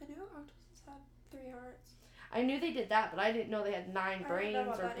 I knew octopuses had 3 hearts. I knew they did that, but I didn't know they had 9 brains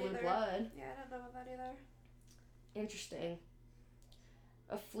or blue blood. Yeah, I didn't know about that either. Interesting.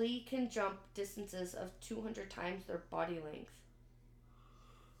 A flea can jump distances of 200 times their body length.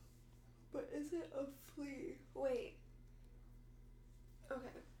 But is it a flea? Wait.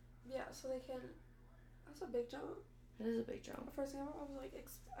 Okay. Yeah, so they can... That's a big jump. It is a big jump. The first thing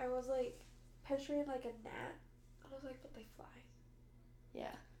I was picturing a gnat. I was like, but they fly.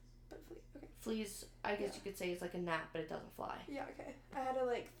 Yeah. But flea, okay. Fleas, I guess you could say, is like a gnat, but it doesn't fly. Yeah, okay. I had to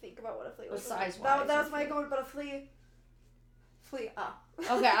think about what a flea was. Size-wise. That was my going, but a flea. Okay,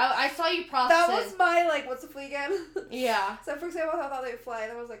 I saw you process that was my, what's a flea again? Yeah. So, for example, I thought they'd fly,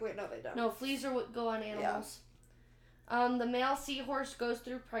 and I was like, wait, no, they don't. No, fleas are what go on animals. Yeah. The male seahorse goes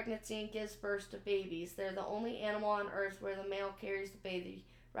through pregnancy and gives birth to babies. They're the only animal on Earth where the male carries the baby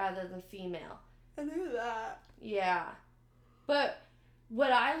rather than female. I knew that. Yeah. But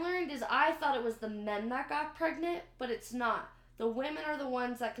what I learned is I thought it was the men that got pregnant, but it's not. The women are the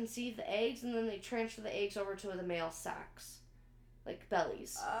ones that conceive the eggs, and then they transfer the eggs over to the male sacs. Like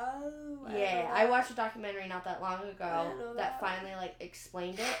bellies. Oh. I watched a documentary not that long ago that finally like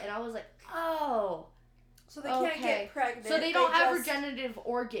explained it, and I was like, oh. So they can't get pregnant. So they don't have regenerative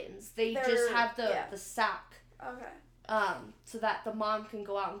organs. They just have the sac. Okay. So that the mom can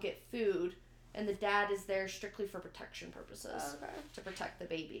go out and get food, and the dad is there strictly for protection purposes. Okay. To protect the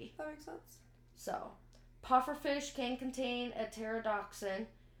baby. That makes sense. So, pufferfish can contain a pterodotoxin,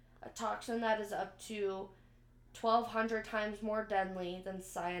 a toxin that is up to 1,200 times more deadly than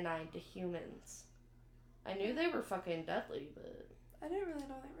cyanide to humans. I knew they were fucking deadly, but... I didn't really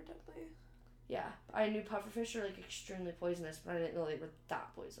know they were deadly. Yeah, I knew pufferfish are, like, extremely poisonous, but I didn't know they were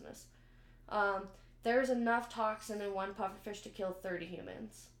that poisonous. There's enough toxin in one pufferfish to kill 30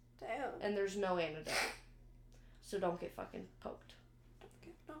 humans. Damn. And there's no antidote. So don't get fucking poked.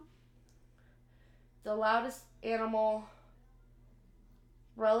 No. The loudest animal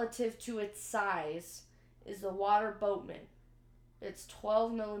relative to its size is the water boatman. It's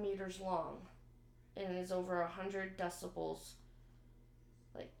 12 millimeters long and is over 100 decibels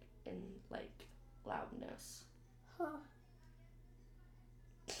in loudness. Huh.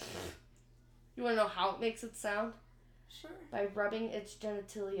 You want to know how it makes it sound? Sure. By rubbing its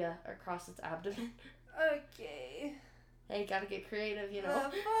genitalia across its abdomen. Okay. Hey, gotta get creative, you know.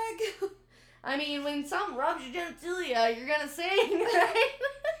 Fuck? I mean, when something rubs your genitalia, you're gonna sing, right?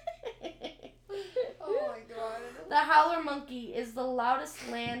 Oh my god. The howler monkey is the loudest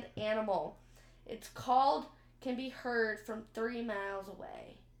land animal. Its call can be heard from 3 miles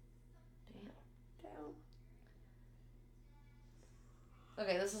away. Damn.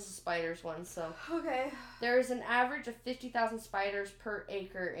 Okay, this is a spiders one, so. Okay. There is an average of 50,000 spiders per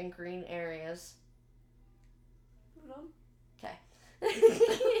acre in green areas. Okay.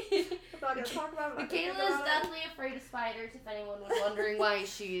 I'm not gonna talk about it. Michaela is definitely afraid of spiders, if anyone was wondering why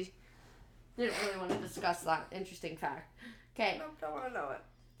she didn't really want to discuss that interesting fact. Okay. Nope, don't want to know it.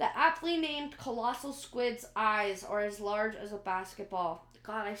 The aptly named colossal squid's eyes are as large as a basketball.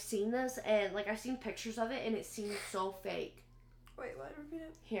 God, I've seen this, and, I've seen pictures of it, and it seems so fake. Wait, what? Repeat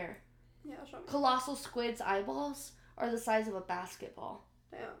it? Here. Yeah, show me. Colossal squid's eyeballs are the size of a basketball.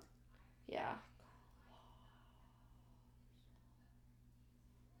 Damn. Yeah.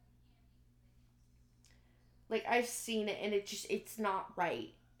 I've seen it, and it's not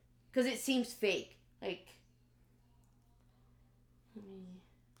right. Because it seems fake. Let me...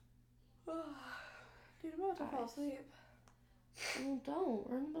 Dude, I'm about to fall asleep. Oh, don't.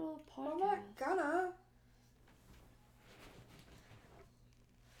 We're in the middle of a podcast. I'm not gonna.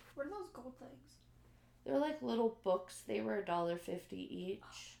 What are those gold things? They're like little books. They were $1.50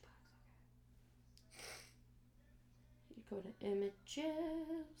 each. You go to images.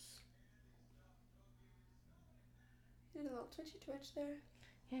 You did a little twitch there.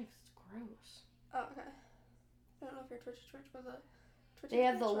 Yeah, 'cause it's gross. Oh, okay. I don't know if your twitch was a twitchy. They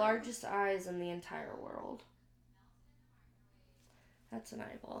have the largest eyes in the entire world. That's an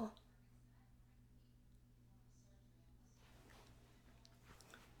eyeball.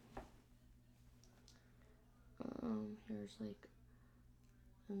 Here's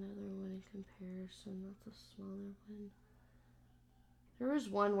another one in comparison. That's a smaller one. There was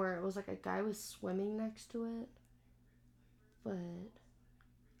one where it was a guy was swimming next to it, but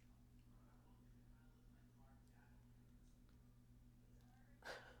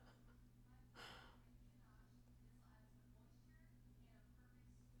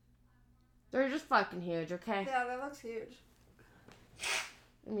they're just fucking huge, okay? Yeah, that looks huge.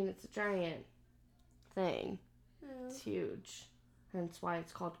 I mean, it's a giant thing. Yeah. It's huge. That's why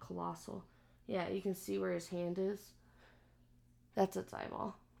it's called colossal. Yeah, you can see where his hand is. That's its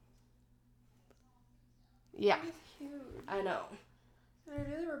eyeball. Yeah. That's huge. I know. And I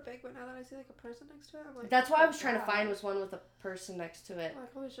knew they were big, but now that I see a person next to it, I'm like... That's why I was trying to find one with a person next to it.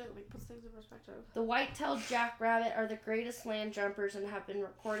 Holy shit, let me put things in perspective. The white-tailed jackrabbit are the greatest land jumpers and have been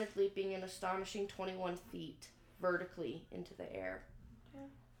recorded leaping an astonishing 21 feet vertically into the air. Yeah.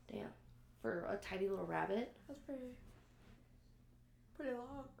 Damn. For a tiny little rabbit. That's pretty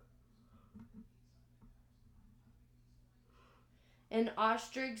long. An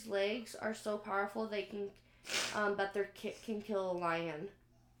ostrich's legs are so powerful they can, that their kick can kill a lion.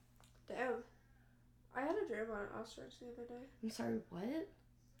 Damn. I had a dream about an ostrich the other day. I'm sorry, what?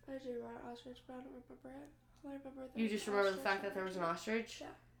 I had a dream about an ostrich, but I don't remember it. I remember you just remember the fact that there was an ostrich?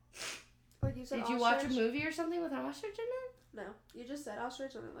 Yeah. Like you said, did you watch a movie or something with an ostrich in it? No. You just said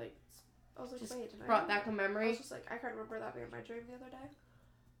ostrich and it I was like, just wait, did brought I back a memory? I was just like, I can't remember that being my dream the other day.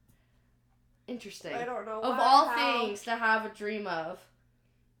 Interesting. I don't know. Of all things to have a dream of.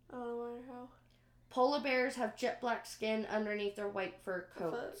 I don't know how. Polar bears have jet black skin underneath their white fur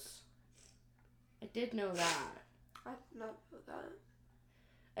coats. I did know that. I did not know that.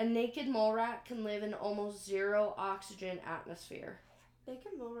 A naked mole rat can live in almost zero oxygen atmosphere.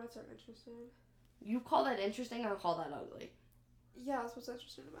 Naked mole rats are interesting. You call that interesting? I call that ugly. Yeah, that's what's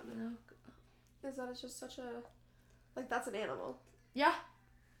interesting about it. No. Is that it's just such a... Like, that's an animal. Yeah.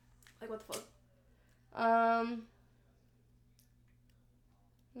 Like, what the fuck?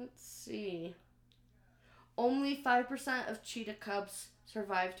 Let's see. Only 5% of cheetah cubs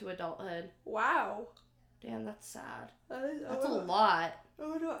survive to adulthood. Wow. Damn, that's sad. That's a lot. I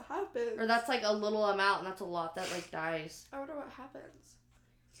wonder what happens. Or that's like a little amount, and that's a lot that like dies. I wonder what happens.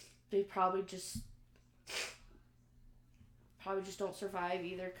 They probably just don't survive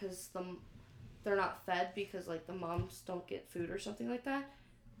either because they're not fed because like the moms don't get food or something like that,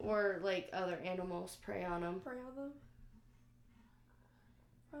 or like other animals prey on them.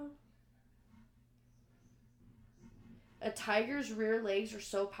 Oh. A tiger's rear legs are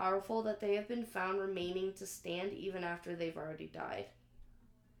so powerful that they have been found remaining to stand even after they've already died.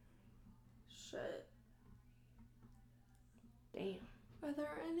 Shit. Damn. Are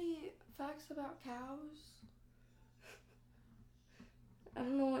there any facts about cows? I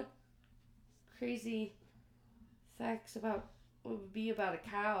don't know what crazy facts would be about a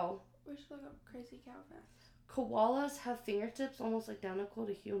cow. We should look up crazy cow facts. Koalas have fingertips almost identical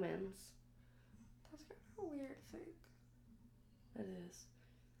to humans. That's kind of a weird thing. It is.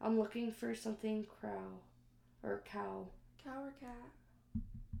 I'm looking for something cow. Cow or cat?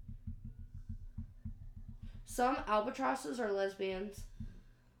 Some albatrosses are lesbians.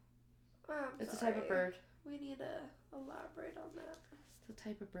 It's a type of bird. We need to elaborate on that. It's a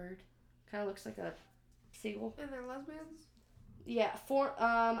type of bird. Kind of looks like a seagull. And they're lesbians? Yeah.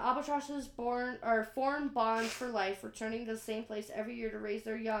 Albatrosses form bonds for life, returning to the same place every year to raise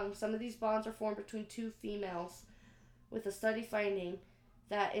their young. Some of these bonds are formed between two females, with a study finding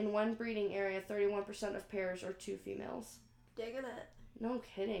that in one breeding area, 31% of pairs are two females. Digging it. No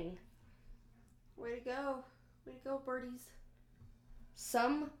kidding. Way to go. Way to go, birdies.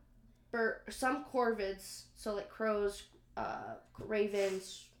 Some corvids, so like crows,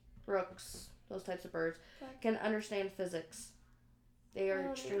 ravens, rooks, those types of birds, can understand physics. They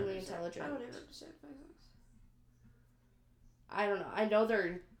are extremely intelligent. I don't even understand physics. I don't know. I know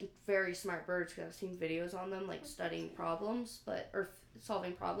they're very smart birds because I've seen videos on them, like studying problems, or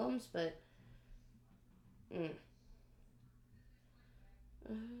solving problems, but.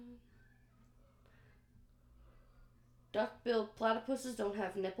 Duck-billed platypuses don't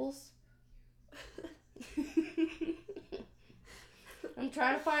have nipples. I'm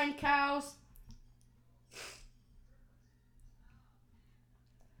trying to find cows.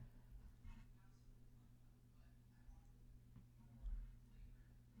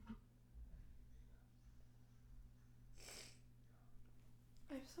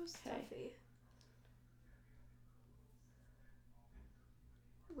 I'm so stuffy.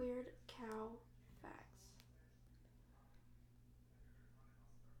 Weird cow facts.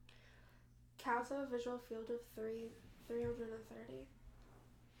 Cows have a visual field of 330.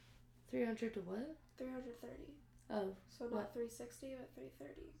 300 to what? 330. Oh. So not 360, but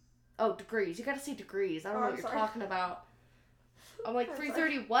 330. Oh, degrees. You gotta say degrees. I don't know what you're talking about. I'm like,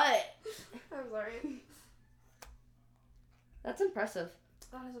 330 sorry. what? I'm sorry. That's impressive.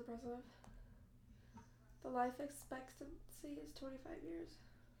 That is impressive. The life expectancy is 25 years.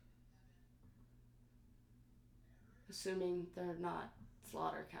 Assuming they're not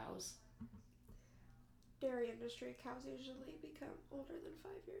slaughter cows. Dairy industry, cows usually become older than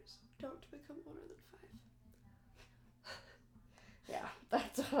 5 years. Don't become older than 5. Yeah,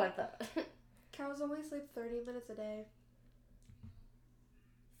 that's what I thought. Cows only sleep 30 minutes a day.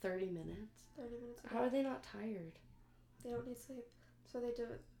 30 minutes? 30 minutes a day. How are they not tired? They don't need sleep. So they do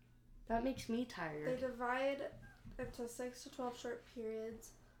it. That makes me tired. They divide into 6 to 12 short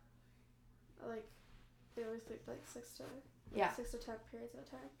periods. Like, they always sleep like 6 to 10 periods at a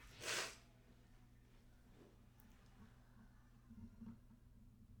time.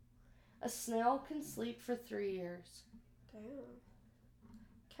 A snail can sleep for 3 years. Damn.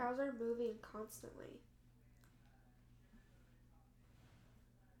 Cows are moving constantly.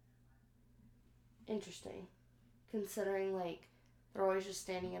 Interesting. Considering, like, they're always just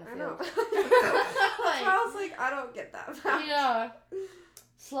standing in a field. I know. That's why I was like, I don't get that fact. Yeah.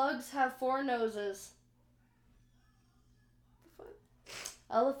 Slugs have 4 noses. Fun.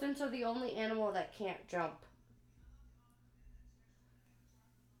 Elephants are the only animal that can't jump.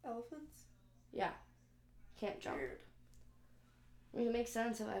 Elephants? Yeah. Can't jump. Weird. I mean, it makes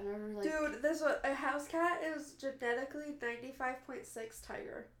sense if I've never, like... Dude, this one, a house cat is genetically 95.6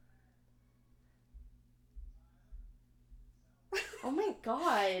 tiger. Oh my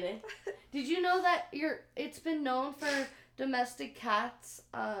god. Did you know that it's been known for domestic cats,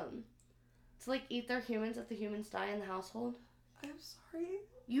 to, like, eat their humans if the humans die in the household? I'm sorry?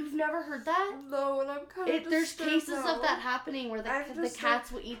 You've never heard that? No, and I'm kind of There's cases of that happening where the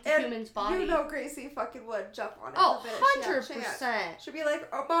cats will eat the human's body. You know Gracie fucking would jump on it. Oh, 100%. She'd be like,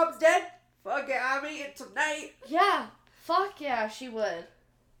 oh, Mom's dead? Fuck it, I'm eating tonight. Yeah. Fuck yeah, she would.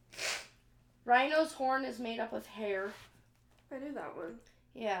 Rhino's horn is made up of hair. I knew that one.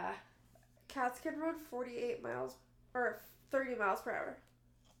 Yeah. Cats can run 48 miles, or 30 miles per hour.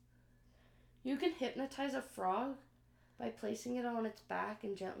 You can hypnotize a frog by placing it on its back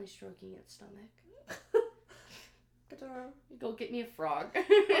and gently stroking its stomach. Good job. Go get me a frog.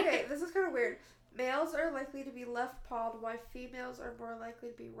 Okay, this is kind of weird. Males are likely to be left-pawed, while females are more likely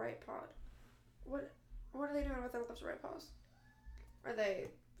to be right-pawed. What are they doing with their left and right paws? They're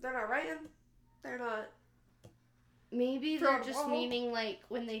not writing? They're not... Maybe they're just meaning, like,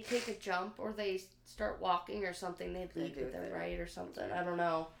 when they take a jump or they start walking or something, they lead with their right or something. I don't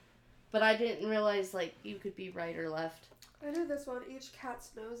know. But I didn't realize, like, you could be right or left. I knew this one. Each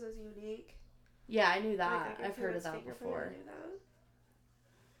cat's nose is unique. Yeah, I knew that. I've heard of that before. I knew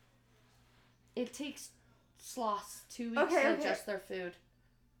that. It takes sloths 2 weeks to digest their food.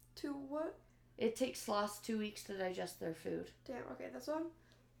 To what? It takes sloths 2 weeks to digest their food. Damn, okay, this one.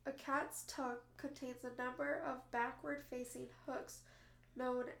 A cat's tongue contains a number of backward-facing hooks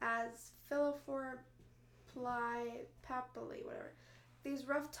known as filiform papilli, whatever. These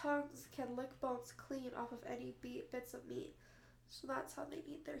rough tongues can lick bones clean off of any bits of meat. So that's how they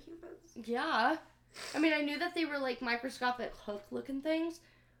eat their humans. Yeah. I mean, I knew that they were, like, microscopic hook-looking things,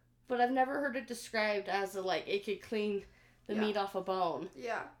 but I've never heard it described as, it could clean the meat off a bone.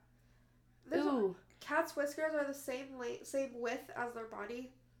 Yeah. Cat's whiskers are the same width as their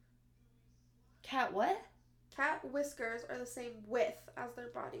body. Cat what? Cat whiskers are the same width as their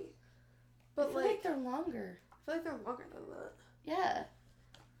body. But I feel like they're longer. I feel like they're longer than that. Yeah.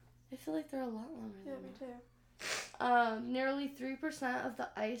 I feel like they're a lot longer than that. Yeah, me too. Nearly 3% of the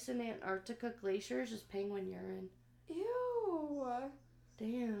ice in Antarctica glaciers is penguin urine. Ew.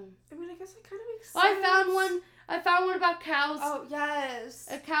 Damn. I mean, I guess it kind of makes sense. I found one about cows. Oh, yes.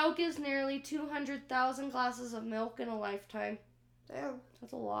 A cow gives nearly 200,000 glasses of milk in a lifetime. Damn.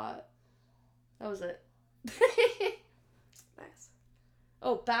 That's a lot. That was it. Nice.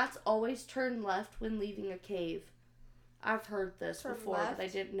 Oh, bats always turn left when leaving a cave. I've heard this before, but I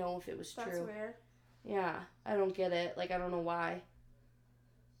didn't know if it was true. That's weird. Yeah, I don't get it. I don't know why.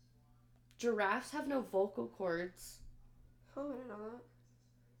 Giraffes have no vocal cords. Oh, I didn't know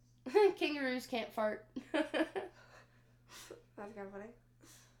that. Kangaroos can't fart. That's kind of funny.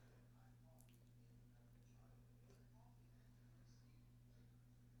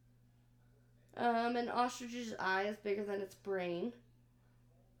 An ostrich's eye is bigger than its brain.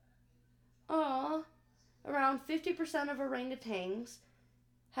 Aw. Around 50% of orangutans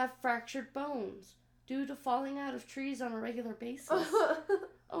have fractured bones due to falling out of trees on a regular basis.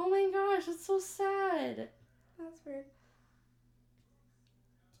 Oh my gosh, that's so sad. That's weird.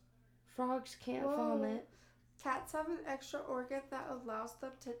 Frogs can't vomit. Cats have an extra organ that allows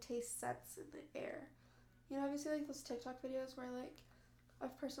them to taste scents in the air. You know, have you seen those TikTok videos where a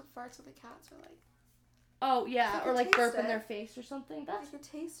person farts and the cats are oh yeah, or burp in their face or something? You can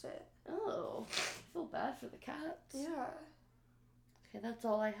taste it. Oh, I feel bad for the cats. Yeah. Okay, that's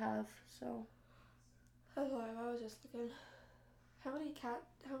all I have. So. I was just looking. How many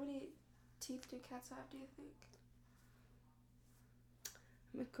teeth do cats have? Do you think?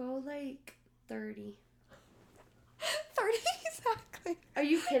 I'm gonna go 30. 30 exactly. Are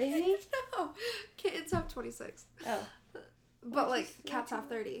you kidding me? No, kittens have 26. Oh. But cats have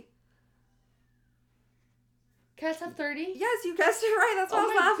 30. Cats have 30? Yes, you guessed it right. That's why I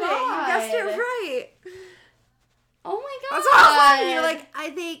was laughing. God. You guessed it right. Oh my god. That's why I was laughing. You're like,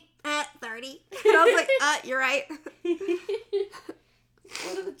 I think 30. And I was like, you're right.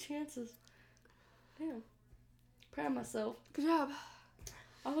 What are the chances? Damn. Proud of myself. Good job.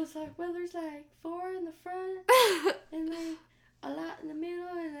 I was like, well, there's 4 in the front and a lot in the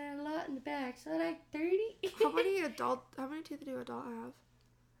middle and then a lot in the back. So 30. How many teeth do adult have?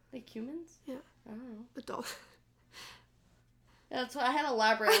 Like humans? Yeah. I don't know. Adult. That's why I had to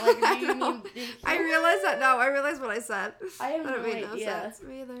elaborate. Do you mean? I realized that. No, I realized what I said. I have no idea. No sense.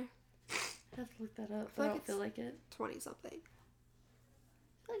 Me either. I have to look that up. I don't feel like it. 20 something.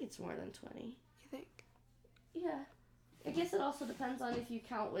 I feel like it's more than 20. You think? Yeah. I guess it also depends on if you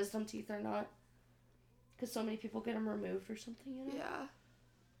count wisdom teeth or not. because so many people get them removed or something, you know? Yeah.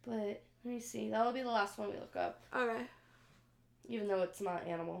 But, let me see. That'll be the last one we look up. Okay. Even though it's not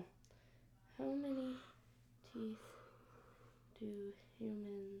animal. How many teeth do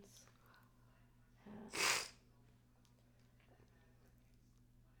humans have?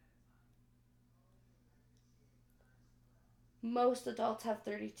 Most adults have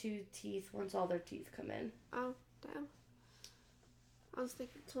 32 teeth once all their teeth come in. Oh, damn. I was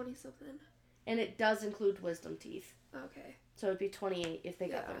thinking 20-something. And it does include wisdom teeth. Okay. So it'd be 28 if they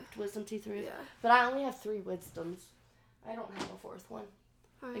got their wisdom teeth removed. Yeah. But I only have 3 wisdoms. I don't have a 4th one.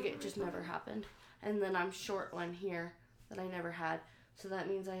 Like, it just never happened. And then I'm short one here that I never had. So that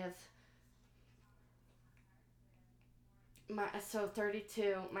means I have... So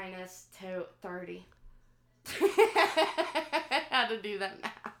 32 minus 30. How to do that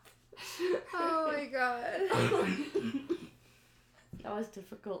math. Oh my god. That was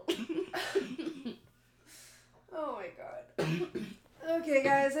difficult. Oh my god. Okay,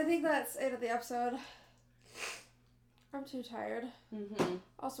 guys, I think that's it of the episode. I'm too tired. Mm-hmm.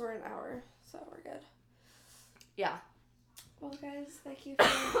 Also, we're an hour, so we're good. Yeah. Well, guys, thank you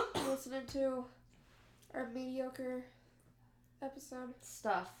for listening to our mediocre episode.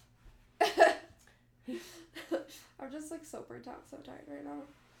 Stuff. I'm just like so burnt out, so tired right now.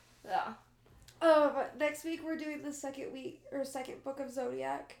 Yeah. But next week we're doing the second book of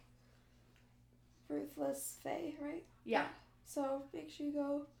Zodiac. Ruthless Fae, right? Yeah. So make sure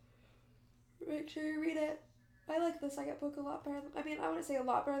you read it. I like the second book a lot better. I wouldn't say a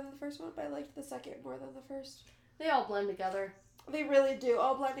lot better than the first one, but I liked the second more than the first. They all blend together. They really do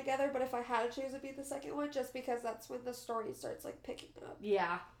all blend together, but if I had to choose, it'd be the second one, just because that's when the story starts like picking up.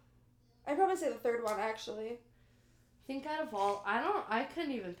 Yeah. I'd probably say the third one, actually. I think out of all, I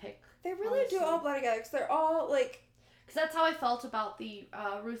couldn't even pick. They really do all blend together, because they're all, like... Because that's how I felt about the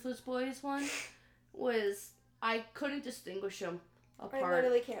Ruthless Boys one, was I couldn't distinguish them apart. I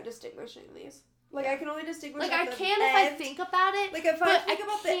literally can't distinguish any of these. Like, I can only distinguish I can if I think about it. Like, if I think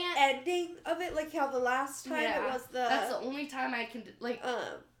about the ending of it, like how the last time it was the... That's the only time I can, like...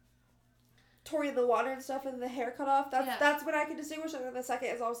 Tori in the water and stuff and the hair cut off. That's when I can distinguish it. And then the second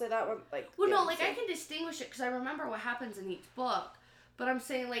is also that one, like... Well, no, like, I can distinguish it because I remember what happens in each book. But I'm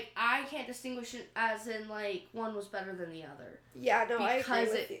saying, like, I can't distinguish it as in, like, one was better than the other. Yeah, no, I agree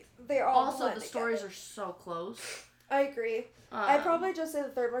with you. They're all also, the stories are so close. I agree. I'd probably just say the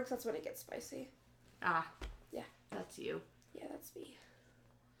third one because that's when it gets spicy. Ah. Yeah. That's you. Yeah, that's me.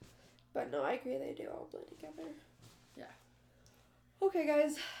 But no, I agree. They do all blend together. Yeah. Okay,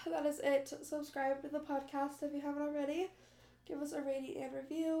 guys. That is it. Subscribe to the podcast if you haven't already. Give us a rating and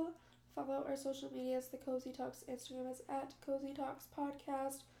review. Follow our social medias. The Cozy Talks Instagram is at Cozy Talks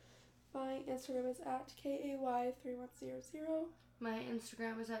Podcast. My Instagram is at KAY3100. My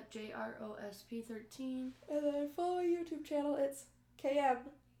Instagram is at JROSP13. And then follow our YouTube channel. It's KM.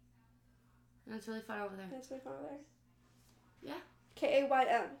 And it's really fun over there. It's really fun over there. Yeah.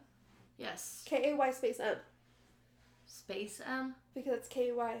 KAYM. Yes. KAY space M. Space M? Because it's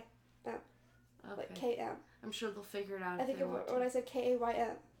KAYM. Okay. Like KM. I'm sure they'll figure it out. I think when I said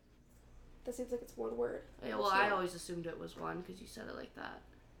KAYM, that seems like it's one word. Yeah, well, I always assumed it was one because you said it like that.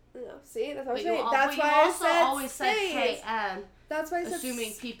 No, see, that's what I'm saying. That's why I said always said KM. That's why I said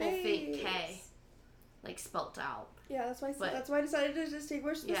assuming people think K, like spelt out. Yeah, that's why I said. That's why I decided to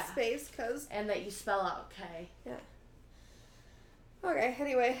distinguish the space, cause. And that you spell out K. Yeah. Okay.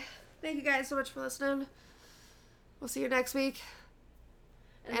 Anyway, thank you guys so much for listening. We'll see you next week.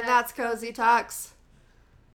 And that's Cozy Talks.